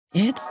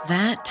It's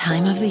that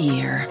time of the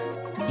year.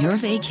 Your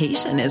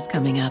vacation is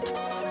coming up.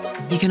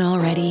 You can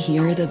already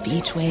hear the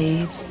beach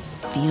waves,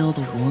 feel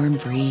the warm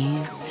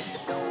breeze,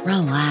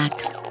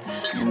 relax,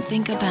 and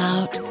think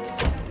about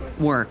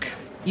work.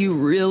 You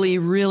really,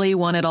 really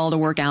want it all to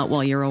work out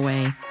while you're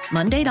away.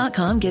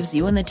 Monday.com gives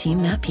you and the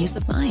team that peace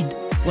of mind.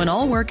 When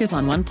all work is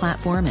on one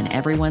platform and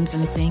everyone's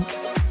in sync,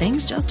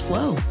 things just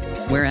flow.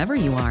 Wherever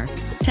you are,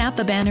 tap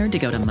the banner to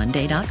go to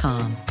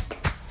Monday.com.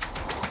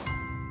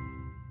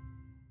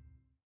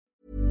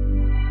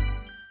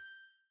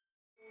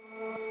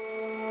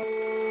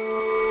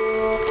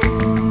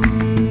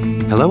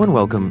 Hello and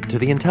welcome to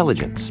The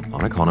Intelligence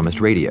on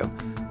Economist Radio.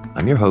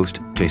 I'm your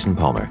host, Jason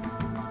Palmer.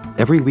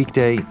 Every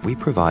weekday, we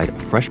provide a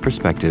fresh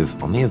perspective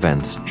on the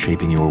events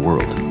shaping your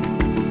world.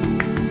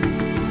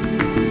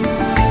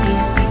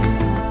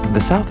 The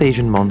South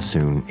Asian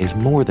monsoon is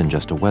more than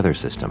just a weather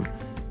system.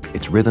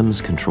 Its rhythms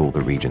control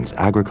the region's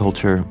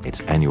agriculture,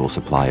 its annual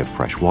supply of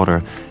fresh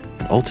water,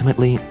 and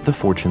ultimately the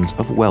fortunes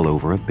of well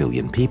over 1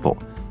 billion people.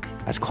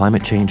 As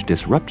climate change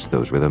disrupts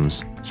those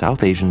rhythms,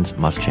 South Asians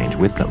must change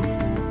with them.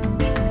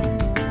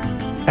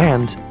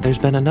 And there's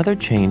been another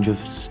change of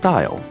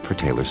style for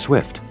Taylor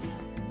Swift.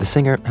 The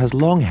singer has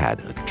long had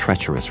a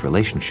treacherous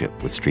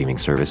relationship with streaming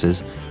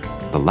services.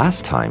 The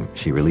last time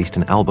she released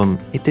an album,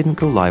 it didn't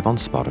go live on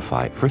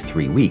Spotify for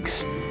 3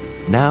 weeks.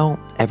 Now,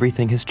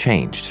 everything has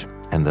changed,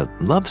 and the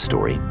love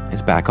story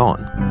is back on.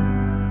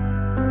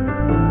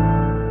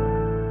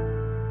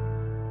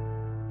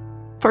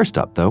 First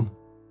up, though,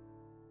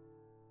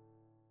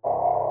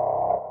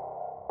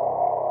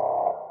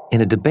 in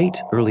a debate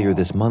earlier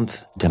this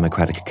month,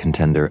 Democratic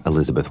contender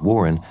Elizabeth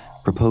Warren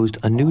proposed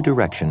a new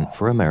direction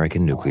for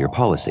American nuclear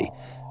policy,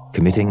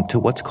 committing to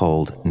what's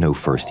called no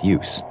first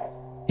use.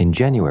 In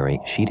January,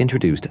 she'd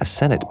introduced a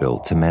Senate bill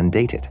to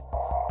mandate it.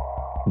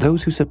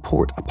 Those who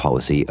support a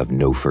policy of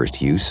no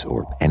first use,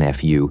 or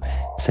NFU,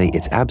 say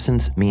its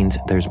absence means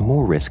there's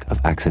more risk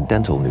of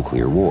accidental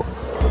nuclear war.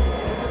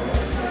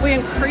 We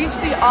increase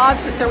the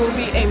odds that there will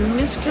be a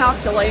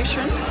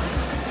miscalculation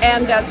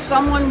and that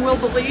someone will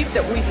believe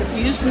that we have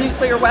used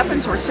nuclear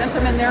weapons or sent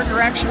them in their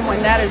direction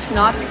when that is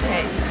not the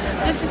case.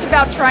 This is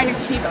about trying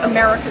to keep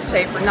America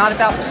safer, not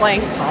about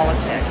playing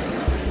politics.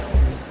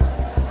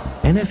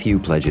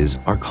 NFU pledges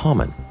are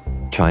common.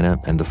 China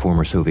and the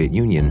former Soviet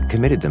Union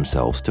committed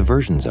themselves to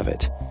versions of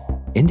it.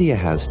 India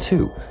has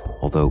too,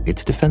 although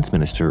its defense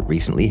minister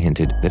recently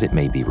hinted that it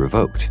may be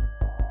revoked.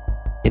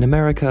 In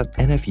America,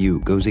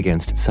 NFU goes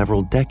against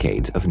several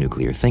decades of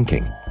nuclear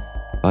thinking.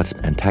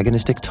 But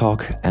antagonistic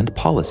talk and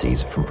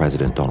policies from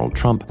President Donald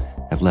Trump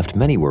have left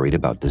many worried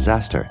about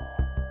disaster.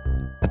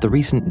 At the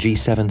recent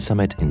G7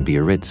 summit in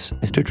Biarritz,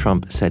 Mr.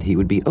 Trump said he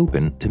would be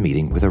open to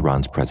meeting with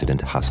Iran's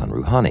President Hassan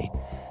Rouhani.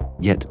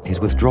 Yet his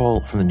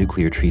withdrawal from the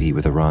nuclear treaty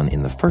with Iran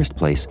in the first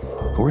place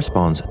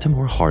corresponds to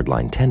more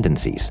hardline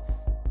tendencies.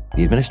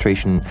 The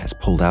administration has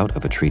pulled out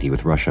of a treaty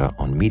with Russia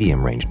on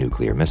medium-range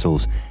nuclear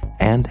missiles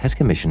and has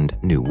commissioned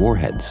new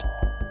warheads.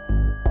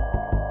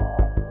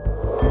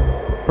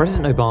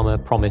 President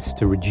Obama promised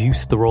to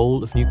reduce the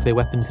role of nuclear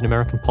weapons in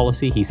American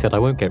policy. He said, I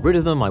won't get rid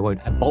of them, I won't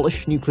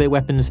abolish nuclear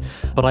weapons,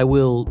 but I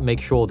will make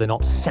sure they're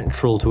not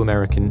central to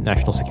American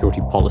national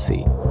security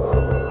policy.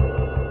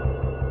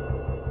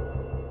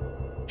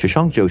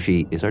 Shashank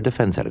Joshi is our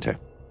defense editor.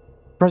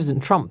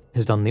 President Trump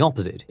has done the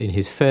opposite. In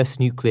his first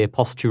nuclear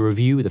posture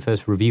review, the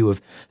first review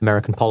of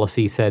American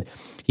policy, said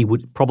he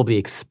would probably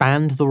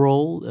expand the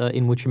role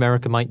in which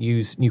America might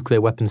use nuclear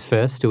weapons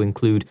first to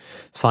include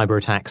cyber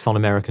attacks on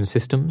American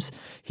systems.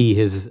 He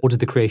has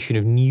ordered the creation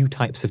of new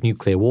types of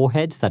nuclear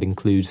warheads. That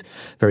includes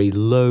very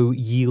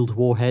low-yield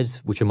warheads,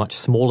 which are much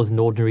smaller than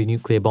ordinary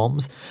nuclear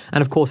bombs.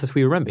 And of course, as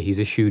we remember, he's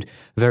issued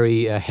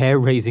very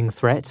hair-raising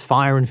threats,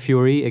 fire and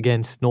fury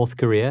against North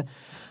Korea.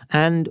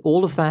 And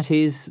all of that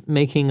is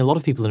making a lot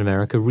of people in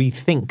America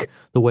rethink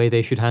the way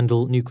they should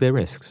handle nuclear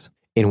risks.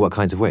 In what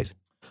kinds of ways?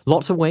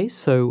 Lots of ways.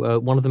 So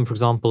one of them, for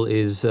example,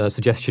 is a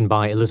suggestion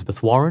by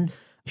Elizabeth Warren.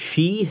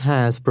 She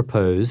has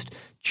proposed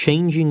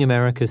changing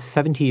America's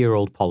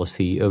 70-year-old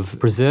policy of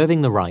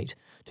preserving the right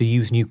to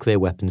use nuclear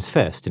weapons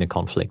first in a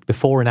conflict,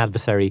 before an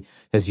adversary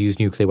has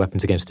used nuclear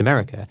weapons against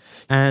America.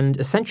 And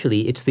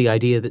essentially, it's the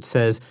idea that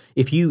says,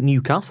 if you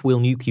nuke us, we'll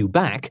nuke you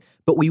back,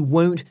 but we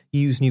won't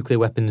use nuclear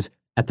weapons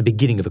at the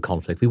beginning of a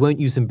conflict. We won't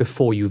use them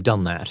before you've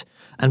done that.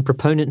 And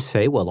proponents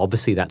say, well,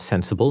 obviously that's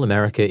sensible.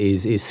 America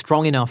is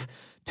strong enough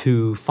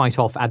to fight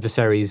off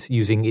adversaries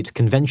using its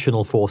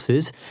conventional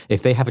forces.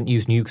 If they haven't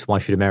used nukes, why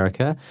should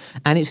America?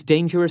 And it's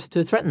dangerous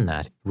to threaten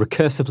that.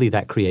 Recursively,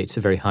 that creates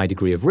a very high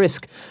degree of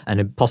risk and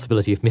a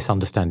possibility of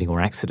misunderstanding or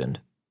accident.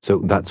 So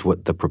that's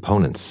what the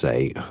proponents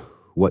say.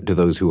 What do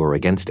those who are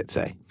against it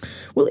say?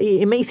 Well,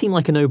 it may seem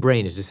like a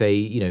no-brainer to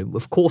say,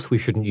 of course we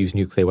shouldn't use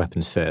nuclear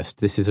weapons first.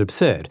 This is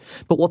absurd.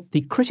 But what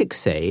the critics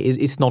say is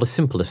it's not as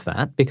simple as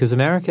that, because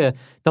America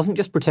doesn't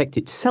just protect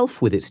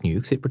itself with its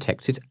nukes, it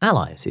protects its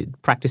allies.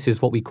 It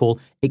practices what we call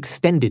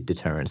extended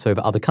deterrence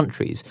over other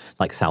countries,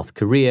 like South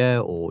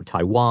Korea or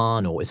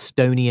Taiwan or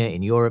Estonia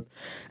in Europe.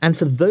 And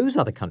for those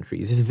other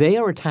countries, if they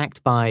are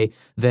attacked by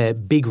their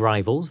big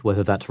rivals,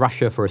 whether that's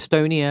Russia for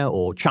Estonia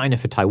or China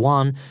for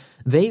Taiwan,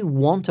 they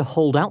want to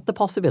hold out the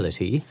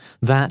possibility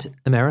that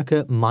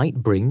America might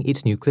bring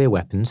its nuclear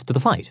weapons to the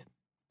fight.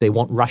 They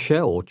want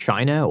Russia or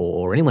China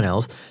or anyone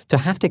else to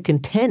have to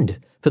contend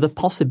for the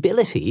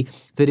possibility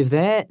that if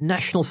their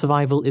national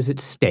survival is at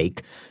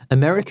stake,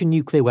 American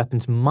nuclear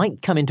weapons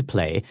might come into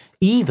play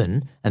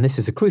even, and this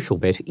is a crucial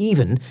bit,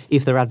 even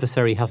if their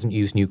adversary hasn't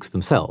used nukes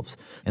themselves.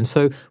 And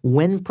so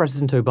when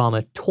President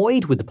Obama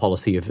toyed with the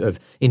policy of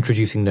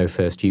introducing no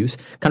first use,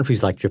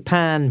 countries like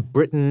Japan,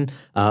 Britain,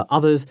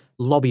 others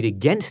lobbied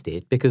against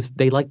it because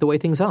they like the way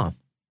things are.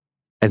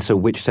 And so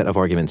which set of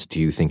arguments do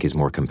you think is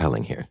more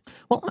compelling here?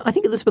 Well, I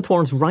think Elizabeth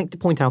Warren's right to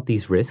point out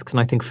these risks, and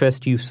I think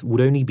first use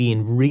would only be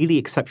in really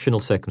exceptional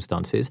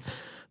circumstances.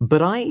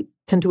 But I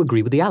tend to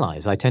agree with the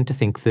allies. I tend to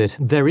think that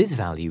there is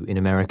value in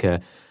America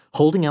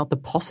holding out the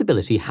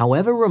possibility,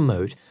 however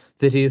remote,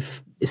 that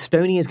if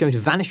Estonia is going to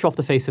vanish off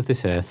the face of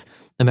this earth,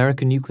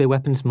 American nuclear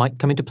weapons might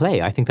come into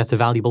play. I think that's a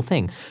valuable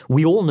thing.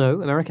 We all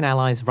know American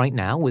allies right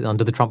now,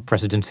 under the Trump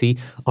presidency,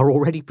 are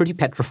already pretty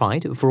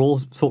petrified for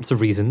all sorts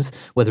of reasons,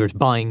 whether it's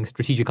buying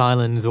strategic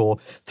islands or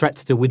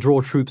threats to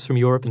withdraw troops from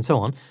Europe and so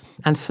on.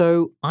 And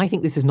so I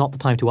think this is not the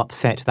time to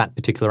upset that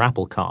particular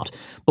apple cart.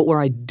 But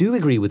where I do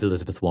agree with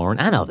Elizabeth Warren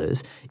and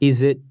others is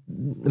that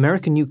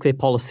American nuclear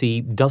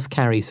policy does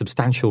carry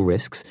substantial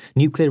risks.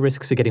 Nuclear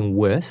risks are getting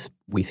worse.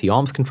 We see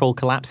arms control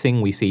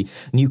collapsing. We see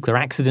nuclear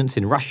accidents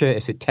in Russia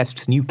as it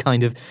tests new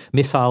kind of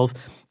missiles.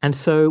 And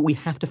so we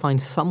have to find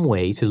some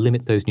way to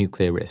limit those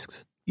nuclear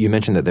risks. You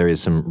mentioned that there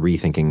is some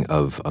rethinking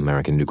of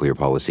American nuclear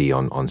policy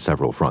on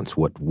several fronts.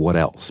 What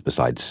else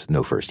besides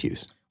no first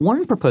use?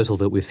 One proposal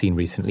that we've seen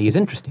recently is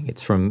interesting.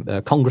 It's from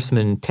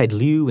Congressman Ted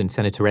Lieu and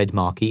Senator Ed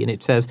Markey, and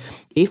it says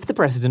if the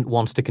president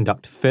wants to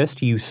conduct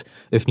first use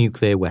of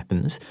nuclear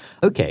weapons,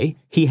 okay,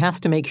 he has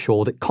to make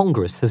sure that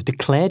Congress has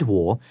declared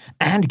war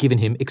and given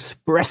him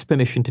express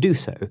permission to do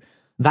so.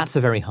 That's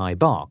a very high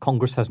bar.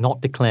 Congress has not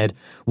declared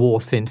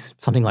war since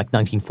something like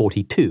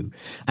 1942,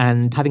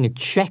 and having a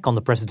check on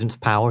the president's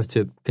power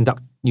to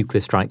conduct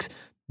nuclear strikes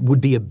would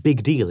be a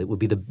big deal. It would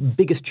be the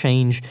biggest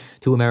change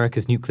to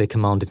America's nuclear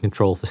command and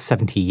control for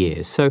 70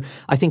 years. So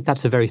I think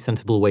that's a very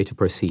sensible way to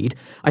proceed.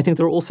 I think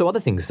there are also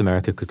other things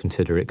America could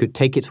consider. It could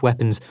take its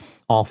weapons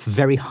off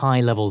very high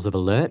levels of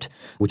alert,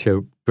 which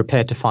are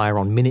prepared to fire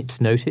on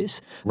minutes' notice.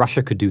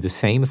 Russia could do the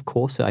same, of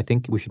course, I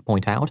think we should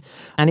point out.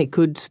 And it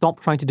could stop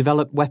trying to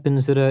develop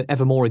weapons that are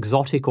ever more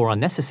exotic or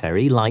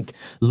unnecessary, like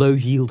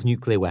low-yield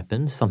nuclear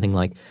weapons, something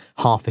like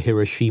half a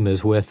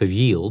Hiroshima's worth of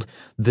yield,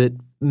 that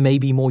may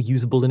be more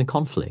usable in a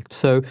conflict.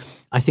 So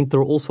I think there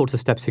are all sorts of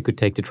steps it could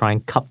take to try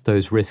and cut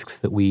those risks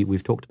that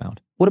we've talked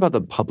about. What about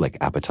the public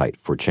appetite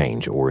for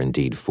change, or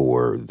indeed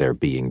for there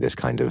being this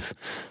kind of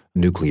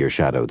nuclear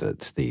shadow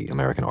that the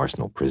American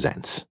arsenal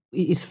presents?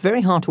 It's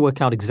very hard to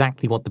work out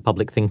exactly what the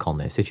public think on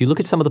this. If you look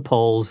at some of the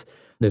polls,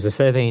 there's a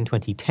survey in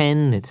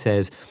 2010 that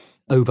says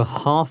over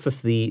half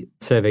of the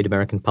surveyed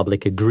American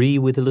public agree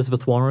with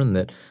Elizabeth Warren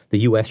that the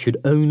US should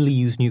only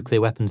use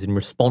nuclear weapons in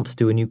response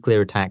to a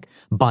nuclear attack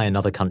by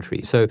another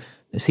country. So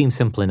it seems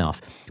simple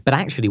enough. But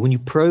actually, when you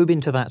probe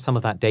into some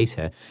of that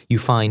data, you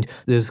find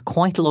there's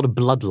quite a lot of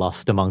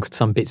bloodlust amongst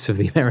some bits of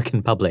the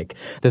American public.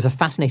 There's a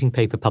fascinating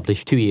paper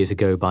published 2 years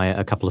ago by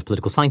a couple of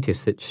political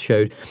scientists that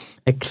showed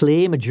a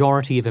clear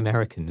majority of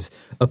Americans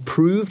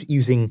approved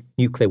using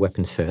nuclear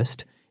weapons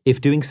first, if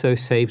doing so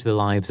saved the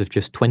lives of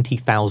just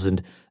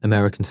 20,000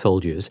 American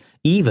soldiers,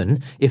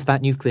 even if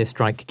that nuclear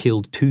strike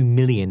killed 2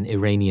 million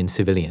Iranian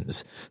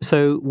civilians.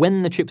 So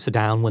when the chips are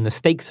down, when the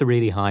stakes are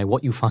really high,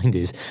 what you find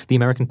is the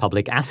American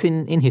public, as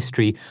in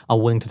history, are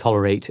willing to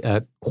tolerate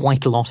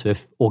quite a lot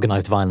of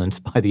organized violence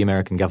by the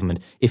American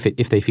government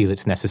if they feel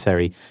it's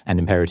necessary and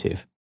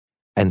imperative.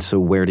 And so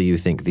where do you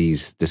think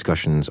these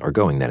discussions are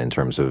going then in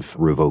terms of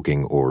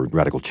revoking or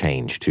radical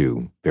change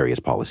to various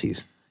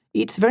policies?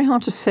 It's very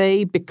hard to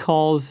say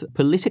because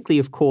politically,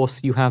 of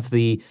course, you have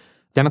the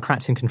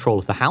Democrats in control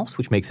of the House,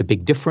 which makes a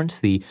big difference.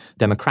 The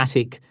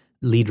Democratic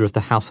leader of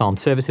the House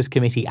Armed Services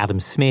Committee, Adam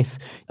Smith,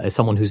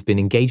 someone who's been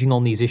engaging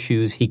on these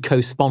issues. He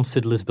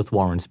co-sponsored Elizabeth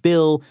Warren's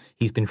bill.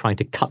 He's been trying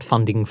to cut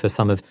funding for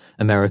some of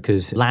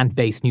America's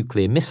land-based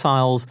nuclear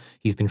missiles.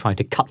 He's been trying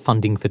to cut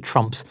funding for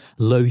Trump's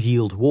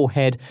low-yield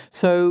warhead.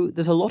 So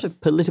there's a lot of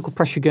political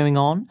pressure going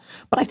on.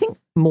 But I think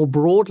more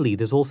broadly,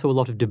 there's also a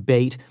lot of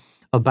debate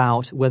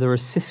about whether a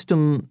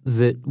system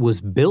that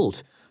was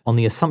built on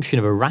the assumption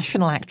of a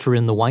rational actor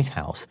in the White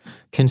House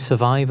can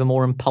survive a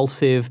more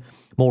impulsive,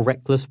 more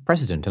reckless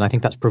president. And I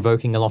think that's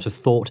provoking a lot of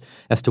thought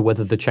as to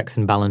whether the checks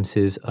and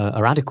balances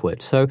are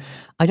adequate. So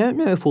I don't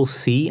know if we'll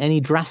see any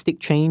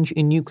drastic change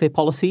in nuclear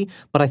policy,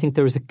 but I think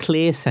there is a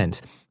clear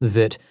sense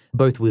that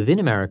both within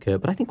America,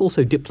 but I think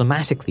also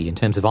diplomatically in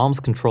terms of arms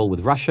control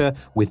with Russia,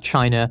 with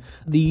China,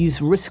 these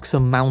risks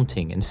are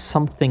mounting and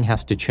something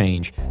has to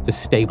change to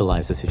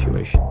stabilize the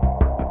situation.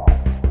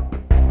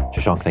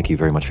 Shashank, thank you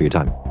very much for your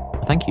time.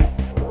 Thank you.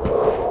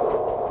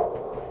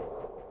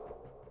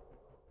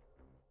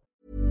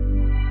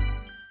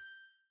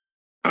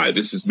 Hi,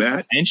 this is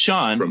Matt and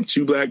Sean from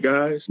Two Black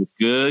Guys with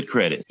Good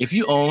Credit. If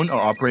you own or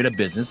operate a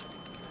business,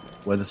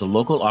 whether it's a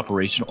local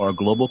operation or a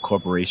global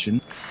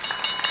corporation,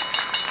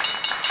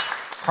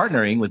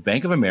 partnering with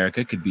Bank of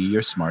America could be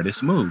your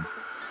smartest move.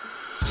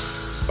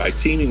 By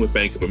teaming with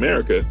Bank of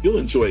America, you'll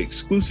enjoy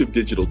exclusive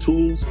digital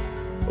tools,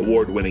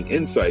 award-winning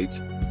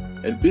insights,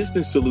 and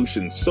business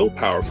solutions so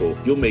powerful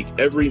you'll make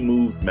every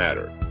move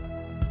matter.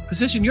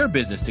 Position your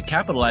business to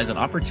capitalize on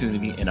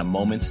opportunity in a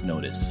moment's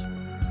notice.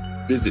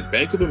 Visit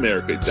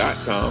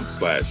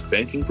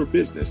bankofamerica.com/banking for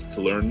business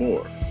to learn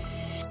more.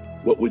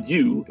 What would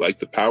you like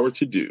the power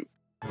to do?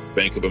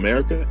 Bank of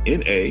America,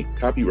 N.A.,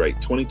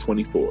 copyright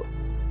 2024.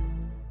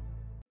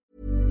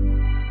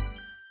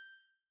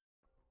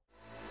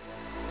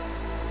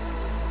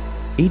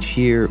 Each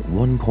year,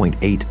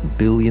 1.8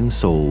 billion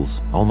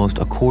souls, almost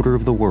a quarter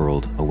of the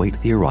world,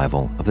 await the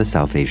arrival of the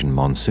South Asian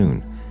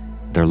monsoon.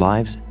 Their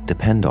lives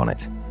depend on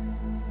it.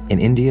 In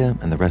India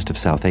and the rest of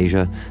South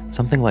Asia,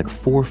 something like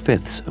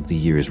 4/5 of the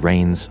year's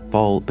rains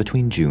fall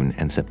between June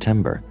and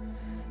September.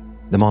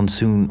 The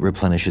monsoon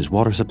replenishes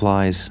water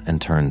supplies and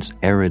turns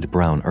arid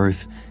brown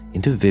earth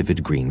into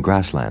vivid green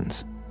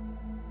grasslands.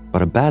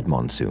 But a bad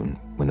monsoon,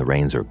 when the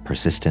rains are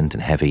persistent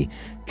and heavy,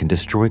 can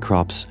destroy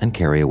crops and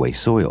carry away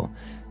soil,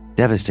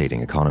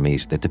 devastating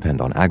economies that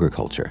depend on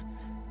agriculture.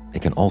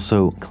 It can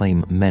also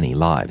claim many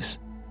lives.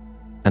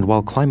 And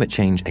while climate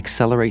change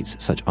accelerates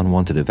such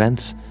unwanted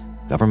events,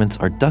 governments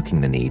are ducking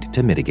the need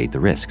to mitigate the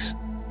risks.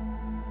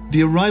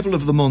 The arrival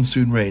of the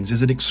monsoon rains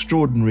is an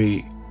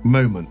extraordinary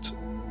moment.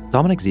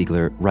 Dominic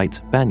Ziegler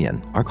writes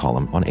Banyan, our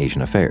column on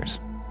Asian affairs.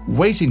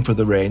 Waiting for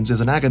the rains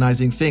is an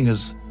agonizing thing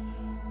as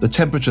the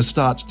temperature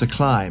starts to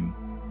climb.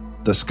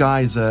 The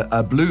skies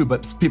are blue,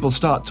 but people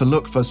start to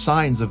look for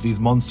signs of these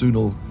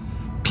monsoonal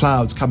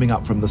clouds coming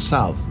up from the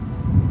south.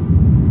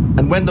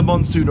 And when the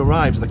monsoon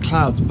arrives, the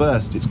clouds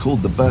burst. It's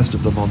called the burst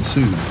of the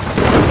monsoon.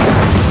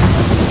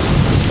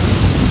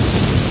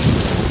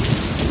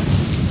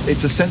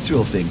 It's a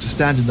sensual thing to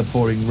stand in the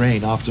pouring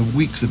rain after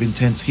weeks of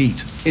intense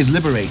heat is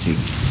liberating.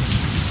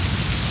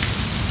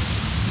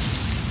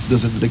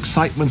 There's an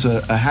excitement,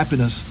 a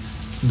happiness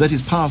that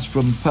is passed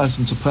from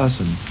person to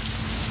person.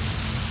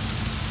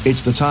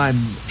 It's the time,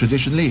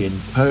 traditionally, in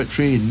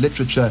poetry, in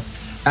literature,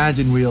 and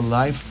in real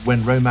life,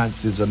 when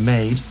romances are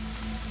made.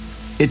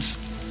 It's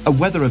a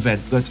weather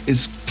event that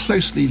is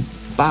closely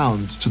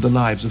bound to the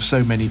lives of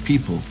so many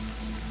people.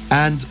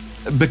 And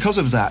because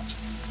of that,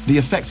 the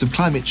effect of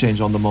climate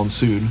change on the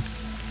monsoon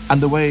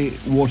and the way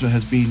water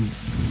has been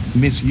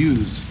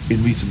misused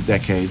in recent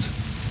decades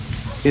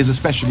is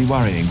especially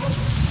worrying.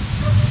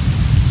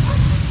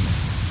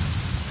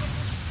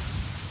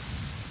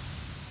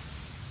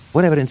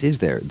 What evidence is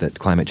there that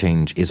climate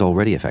change is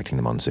already affecting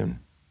the monsoon?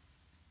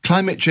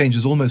 Climate change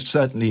is almost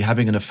certainly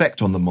having an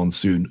effect on the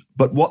monsoon,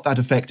 but what that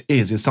effect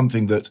is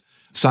something that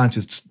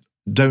scientists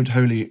don't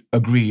wholly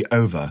agree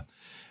over.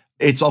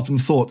 It's often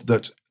thought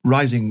that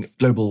rising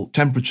global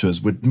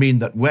temperatures would mean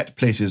that wet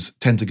places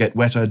tend to get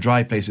wetter,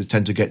 dry places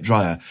tend to get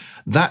drier.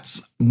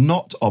 That's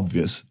not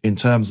obvious in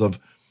terms of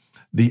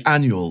the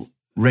annual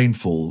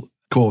rainfall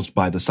caused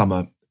by the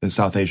summer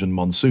South Asian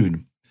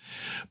monsoon.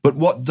 But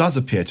what does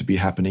appear to be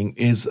happening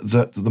is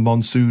that the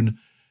monsoon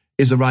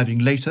is arriving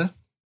later,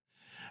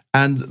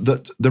 and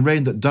that the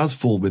rain that does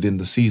fall within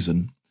the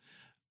season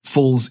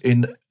falls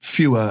in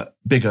fewer,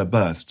 bigger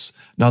bursts.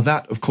 Now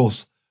that, of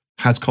course,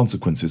 has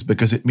consequences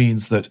because it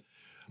means that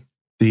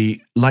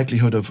the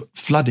likelihood of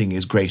flooding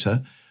is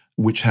greater,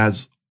 which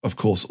has, of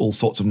course, all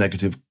sorts of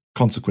negative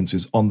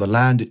consequences on the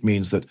land. It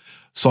means that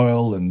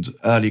soil and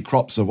early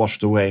crops are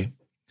washed away.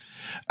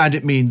 And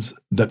it means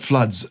that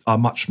floods are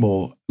much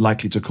more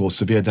likely to cause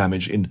severe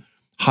damage in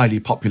highly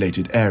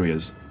populated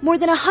areas. More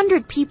than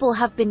 100 people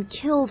have been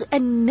killed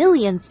and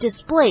millions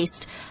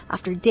displaced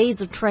after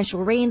days of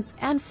torrential rains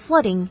and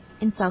flooding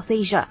in South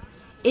Asia.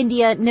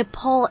 India,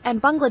 Nepal,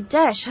 and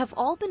Bangladesh have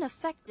all been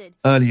affected.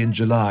 Early in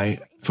July,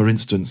 for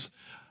instance,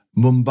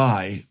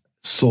 Mumbai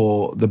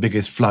saw the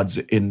biggest floods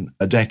in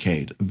a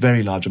decade, a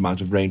very large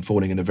amount of rain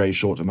falling in a very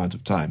short amount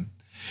of time.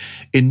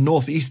 In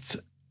northeast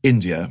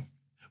India,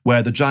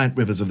 where the giant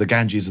rivers of the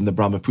Ganges and the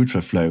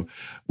Brahmaputra flow,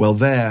 well,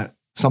 there,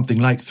 something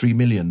like 3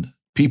 million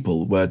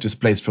people were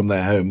displaced from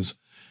their homes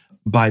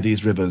by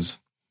these rivers,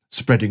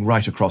 spreading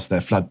right across their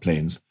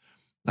floodplains.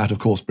 That, of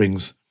course,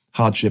 brings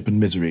hardship and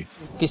misery.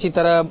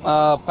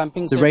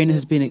 The rain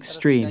has been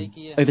extreme.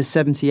 Over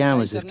 70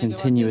 hours of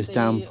continuous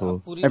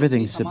downpour.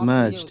 Everything's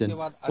submerged and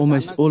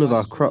almost all of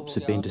our crops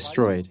have been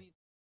destroyed.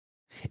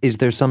 Is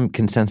there some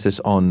consensus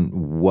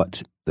on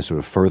what the sort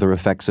of further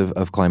effects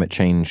of climate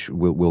change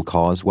will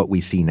cause, what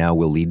we see now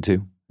will lead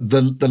to?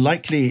 The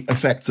likely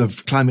effects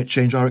of climate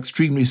change are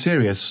extremely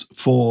serious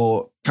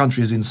for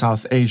countries in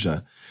South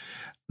Asia.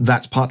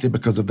 That's partly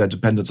because of their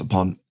dependence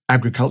upon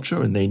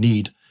agriculture, and they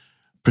need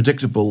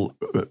predictable,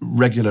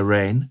 regular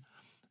rain.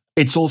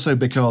 It's also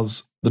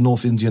because the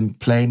North Indian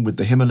plain with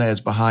the Himalayas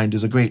behind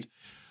is a great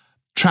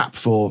trap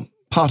for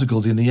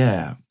particles in the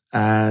air.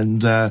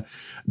 And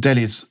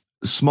Delhi's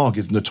smog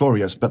is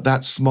notorious, but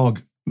that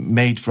smog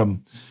made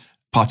from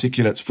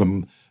particulates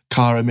from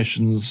car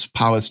emissions,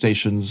 power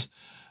stations,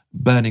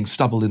 burning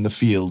stubble in the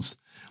fields,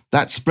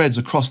 that spreads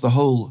across the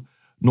whole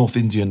North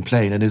Indian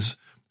plain and is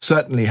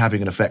certainly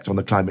having an effect on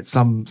the climate.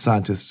 Some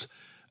scientists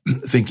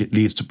think it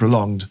leads to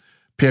prolonged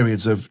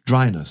periods of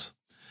dryness.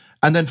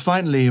 And then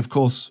finally, of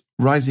course,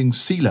 rising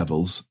sea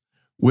levels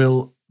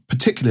will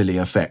particularly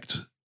affect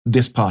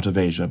this part of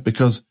Asia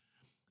because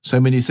so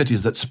many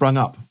cities that sprung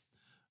up,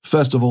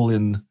 first of all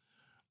in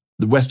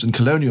the Western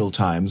colonial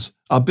times,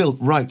 are built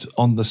right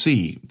on the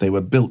sea. They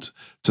were built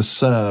to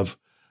serve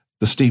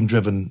the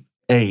steam-driven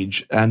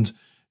age, and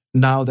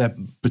now they're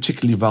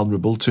particularly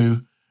vulnerable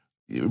to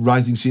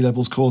rising sea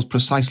levels caused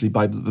precisely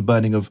by the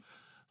burning of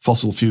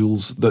fossil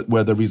fuels that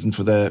were the reason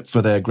for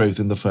their growth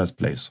in the first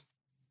place.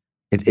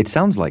 It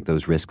sounds like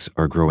those risks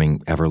are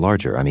growing ever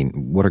larger. I mean,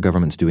 what are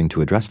governments doing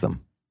to address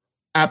them?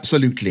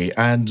 Absolutely.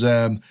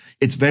 And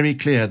it's very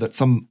clear that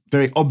some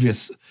very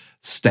obvious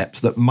steps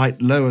that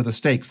might lower the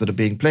stakes that are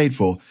being played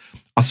for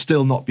are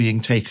still not being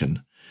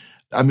taken.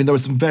 I mean, there are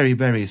some very,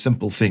 very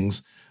simple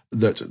things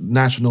that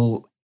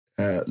national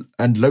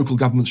and local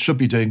governments should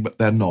be doing, but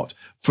they're not.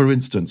 For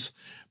instance,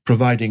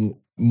 providing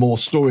more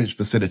storage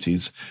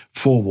facilities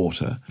for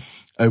water.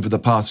 Over the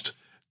past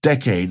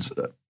decades,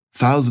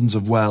 thousands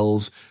of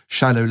wells,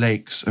 shallow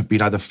lakes have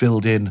been either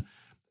filled in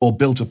or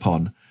built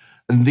upon.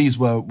 And these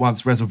were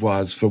once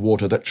reservoirs for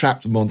water that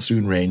trapped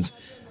monsoon rains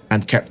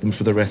and kept them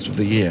for the rest of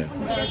the year.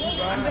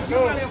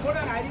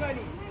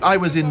 I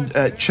was in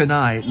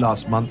Chennai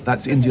last month.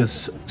 That's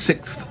India's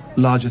 6th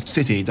largest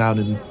city down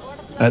in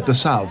the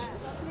south.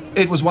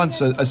 It was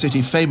once a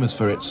city famous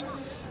for its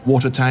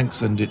water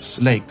tanks and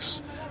its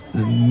lakes.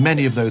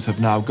 Many of those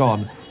have now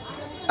gone.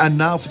 And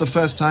now, for the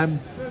first time,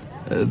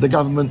 the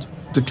government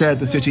declared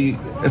the city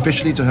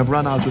officially to have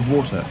run out of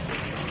water.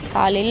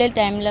 Our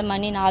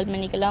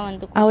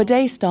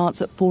day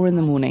starts at 4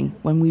 a.m.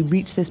 when we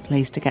reach this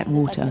place to get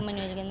water.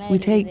 We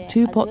take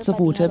 2 pots of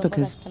water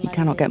because we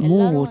cannot get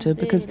more water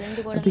because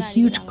of the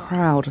huge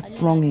crowd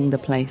thronging the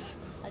place.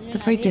 It's a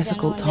very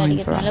difficult time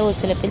for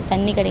us.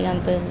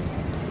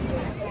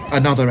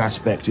 Another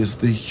aspect is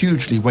the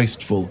hugely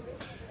wasteful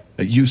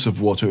use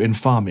of water in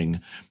farming.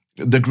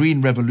 The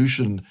Green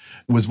Revolution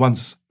was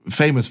once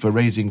famous for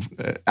raising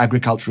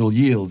agricultural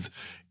yields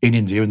in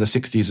India in the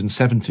 60s and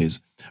 70s,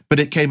 but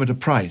it came at a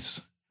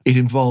price. It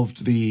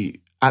involved the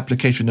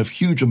application of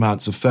huge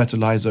amounts of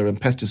fertilizer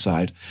and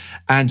pesticide,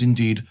 and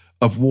indeed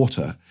of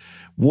water.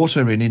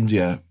 Water in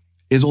India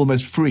is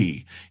almost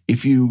free.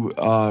 If you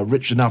are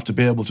rich enough to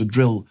be able to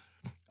drill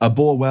a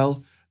bore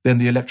well, then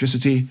the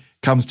electricity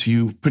comes to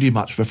you pretty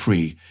much for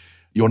free.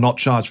 You're not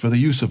charged for the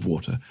use of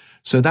water.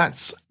 So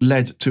that's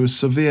led to a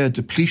severe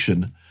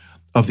depletion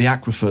of the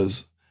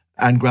aquifers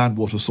and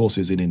groundwater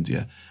sources in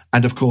India.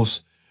 And of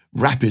course,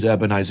 rapid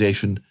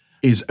urbanization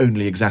is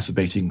only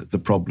exacerbating the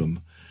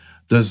problem.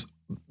 There's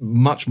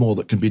much more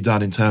that can be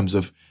done in terms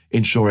of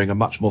ensuring a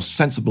much more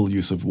sensible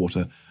use of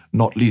water,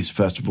 not least,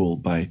 first of all,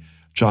 by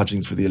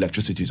charging for the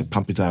electricity to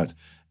pump it out,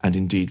 and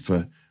indeed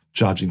for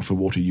charging for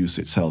water use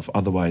itself.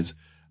 Otherwise,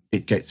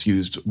 it gets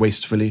used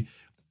wastefully.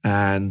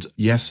 And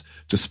yes,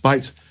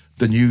 despite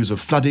the news of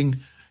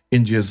flooding,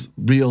 India's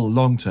real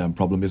long-term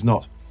problem is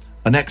not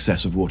an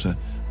excess of water,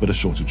 but a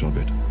shortage of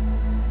it.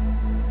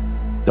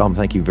 Dom,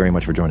 thank you very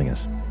much for joining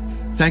us.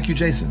 Thank you,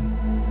 Jason.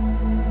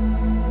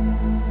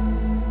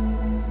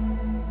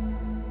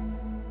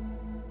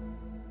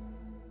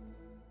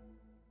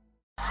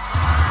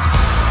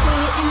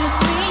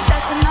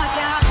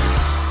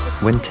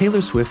 When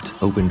Taylor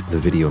Swift opened the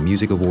Video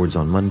Music Awards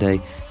on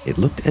Monday, it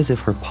looked as if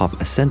her pop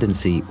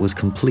ascendancy was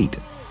complete.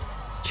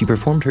 She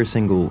performed her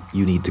single,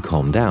 You Need to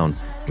Calm Down,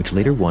 which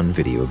later won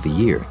Video of the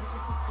Year.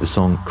 The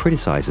song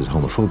criticizes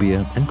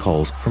homophobia and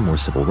calls for more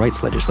civil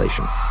rights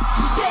legislation.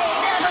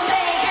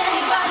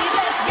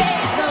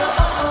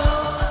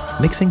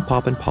 Mixing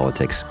pop and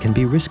politics can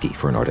be risky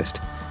for an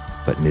artist,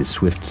 but Ms.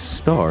 Swift's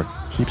star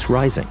keeps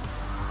rising.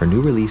 Her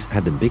new release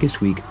had the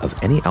biggest week of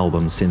any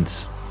album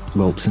since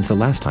the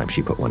last time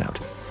she put one out.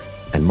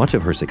 And much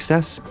of her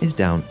success is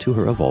down to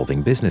her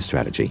evolving business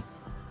strategy.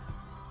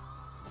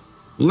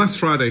 Last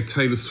Friday,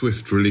 Taylor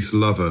Swift released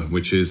Lover,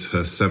 which is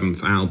her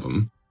 7th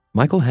album.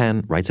 Michael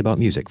Hann writes about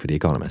music for The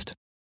Economist.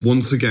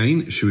 Once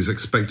again, she was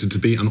expected to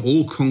be an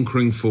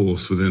all-conquering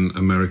force within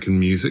American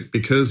music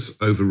because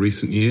over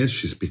recent years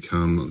she's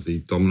become the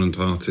dominant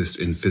artist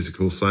in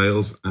physical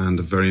sales and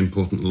a very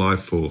important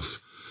live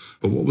force.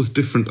 But what was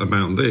different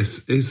about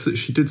this is that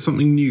she did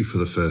something new for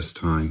the first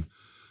time.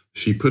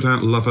 She put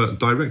out Lover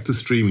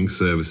direct-to-streaming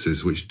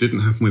services, which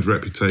didn't happen with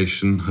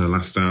Reputation, her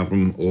last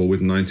album, or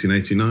with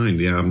 1989,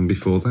 the album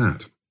before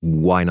that.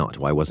 Why not?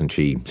 Why wasn't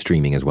she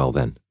streaming as well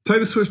then?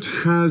 Taylor Swift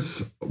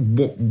has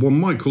what one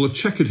might call a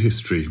checkered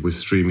history with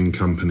streaming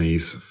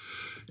companies.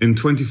 In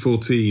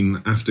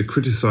 2014, after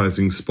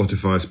criticising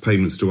Spotify's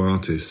payments to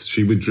artists,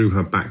 she withdrew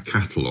her back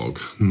catalogue,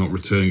 not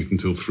returning it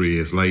until 3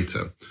 years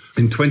later.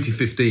 In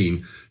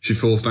 2015, she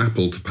forced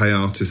Apple to pay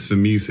artists for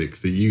music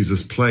that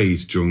users played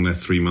during their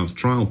 3-month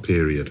trial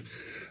period.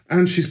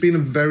 And she's been a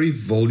very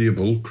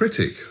voluble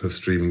critic of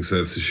streaming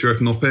services. She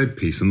wrote an op-ed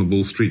piece in the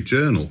Wall Street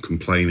Journal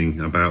complaining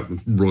about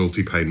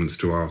royalty payments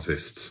to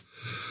artists.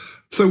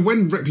 So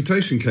when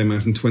Reputation came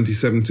out in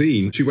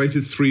 2017, she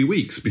waited 3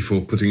 weeks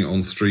before putting it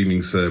on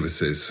streaming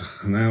services.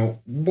 Now,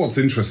 what's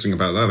interesting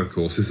about that, of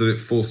course, is that it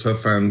forced her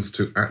fans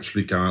to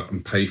actually go out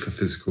and pay for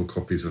physical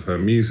copies of her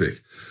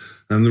music.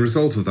 And the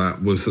result of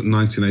that was that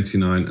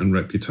 1989 and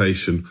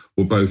Reputation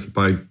were both,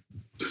 by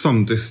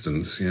some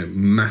distance,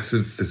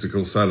 massive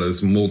physical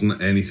sellers, more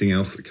than anything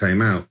else that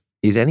came out.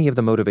 Is any of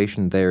the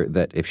motivation there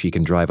that if she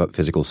can drive up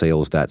physical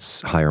sales,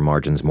 that's higher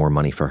margins, more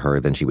money for her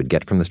than she would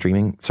get from the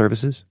streaming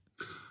services?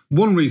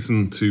 One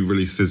reason to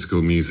release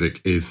physical music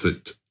is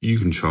that you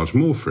can charge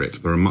more for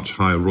it. There are much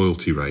higher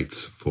royalty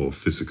rates for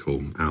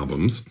physical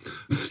albums.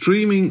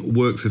 Streaming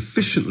works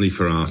efficiently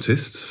for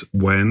artists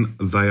when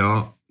they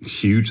are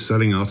huge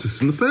selling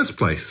artists in the first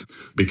place,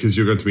 because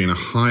you're going to be in a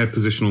higher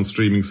position on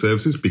streaming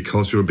services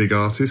because you're a big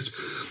artist.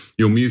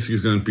 Your music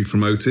is going to be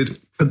promoted,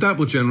 and that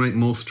will generate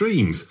more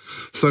streams.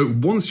 So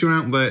once you're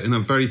out there in a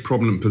very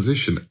prominent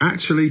position,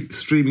 actually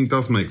streaming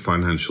does make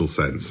financial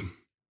sense.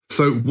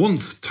 So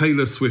once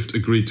Taylor Swift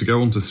agreed to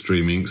go onto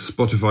streaming,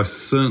 Spotify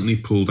certainly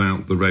pulled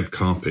out the red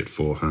carpet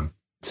for her.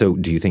 So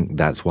do you think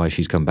that's why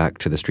she's come back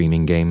to the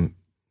streaming game?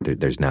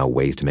 There's now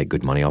ways to make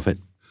good money off it?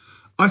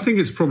 I think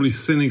it's probably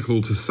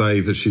cynical to say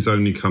that she's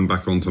only come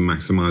back on to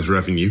maximise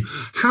revenue.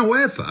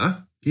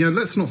 However,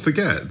 let's not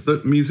forget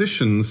that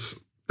musicians,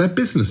 they're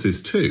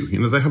businesses too.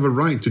 They have a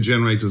right to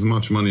generate as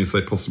much money as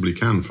they possibly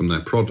can from their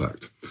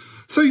product.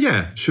 So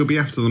yeah, she'll be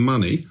after the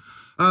money.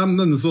 Then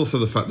there's also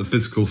the fact that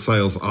physical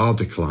sales are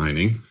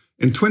declining.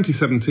 In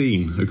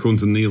 2017, according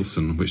to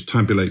Nielsen, which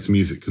tabulates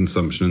music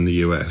consumption in the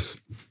US,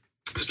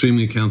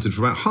 streaming accounted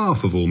for about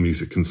half of all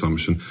music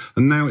consumption,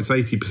 and now it's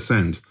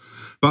 80%.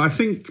 But I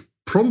think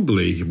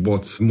probably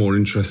what's more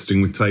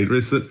interesting with Taylor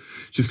is that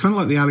she's kind of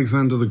like the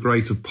Alexander the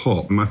Great of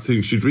pop. And I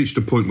think she'd reached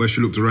a point where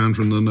she looked around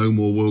her and there were no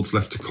more worlds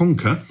left to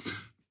conquer,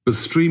 but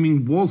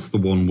streaming was the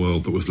one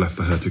world that was left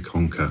for her to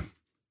conquer.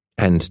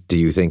 And do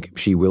you think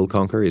she will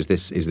conquer? Is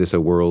this a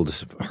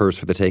world hers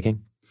for the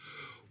taking?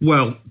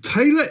 Well,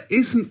 Taylor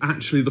isn't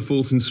actually the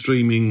force in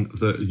streaming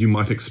that you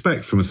might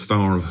expect from a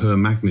star of her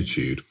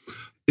magnitude.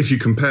 If you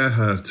compare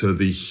her to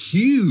the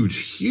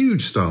huge,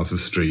 huge stars of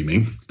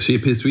streaming, she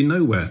appears to be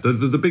nowhere.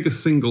 The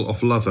biggest single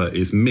off Lover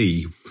is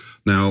Me.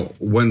 Now,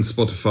 when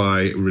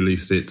Spotify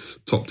released its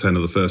top 10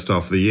 of the first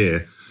half of the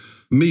year,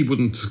 Me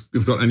wouldn't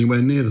have got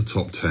anywhere near the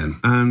top 10.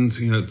 And,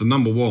 the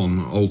number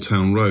one, Old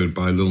Town Road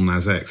by Lil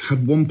Nas X,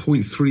 had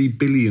 1.3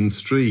 billion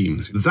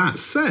streams. That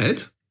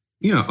said,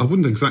 I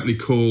wouldn't exactly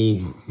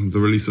call the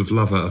release of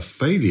Lover a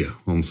failure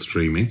on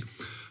streaming.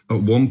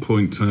 At one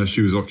point,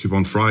 she was occupied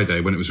on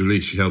Friday. When it was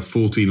released, she held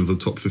 14 of the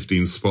top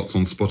 15 spots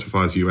on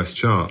Spotify's US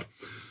chart.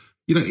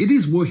 It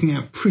is working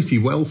out pretty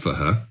well for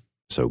her.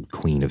 So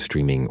queen of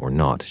streaming or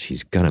not,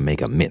 she's going to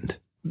make a mint.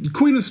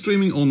 Queen of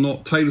streaming or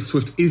not, Taylor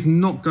Swift is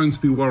not going to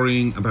be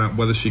worrying about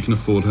whether she can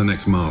afford her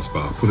next Mars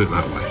bar, put it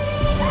that way.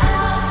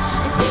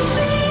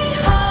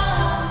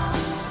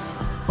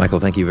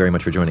 Michael, thank you very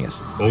much for joining us.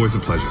 Always a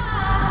pleasure.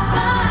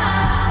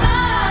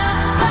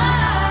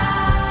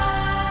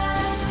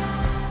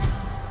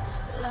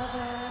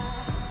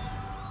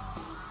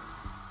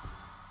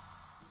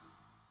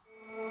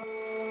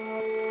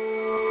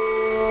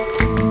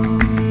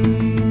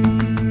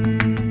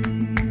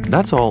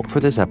 That's all for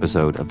this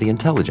episode of The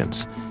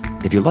Intelligence.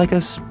 If you like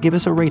us, give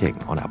us a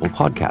rating on Apple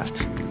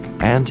Podcasts.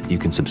 And you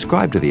can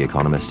subscribe to The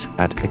Economist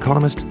at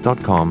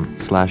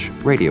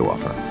economist.com/radio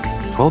offer.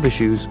 12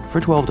 issues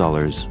for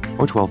 $12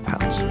 or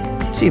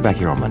 £12. See you back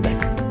here on Monday.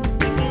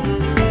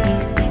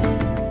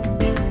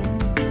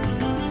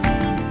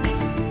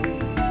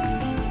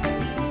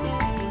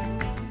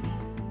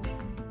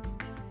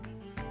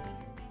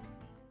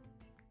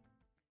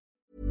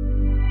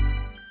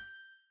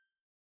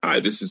 Hi,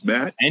 this is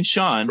Matt and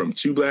Sean from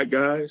Two Black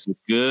Guys with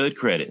Good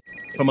Credit.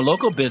 From a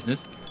local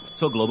business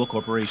to a global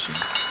corporation,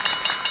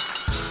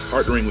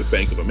 partnering with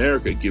Bank of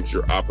America gives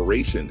your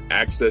operation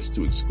access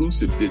to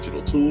exclusive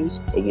digital tools,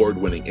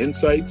 award-winning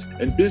insights,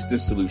 and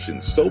business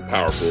solutions so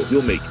powerful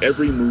you'll make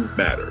every move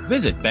matter.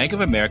 Visit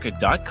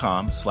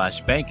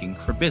bankofamerica.com/banking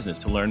for business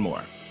to learn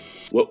more.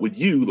 What would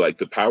you like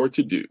the power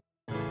to do?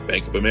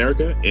 Bank of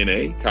America,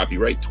 N.A.,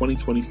 copyright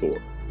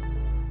 2024.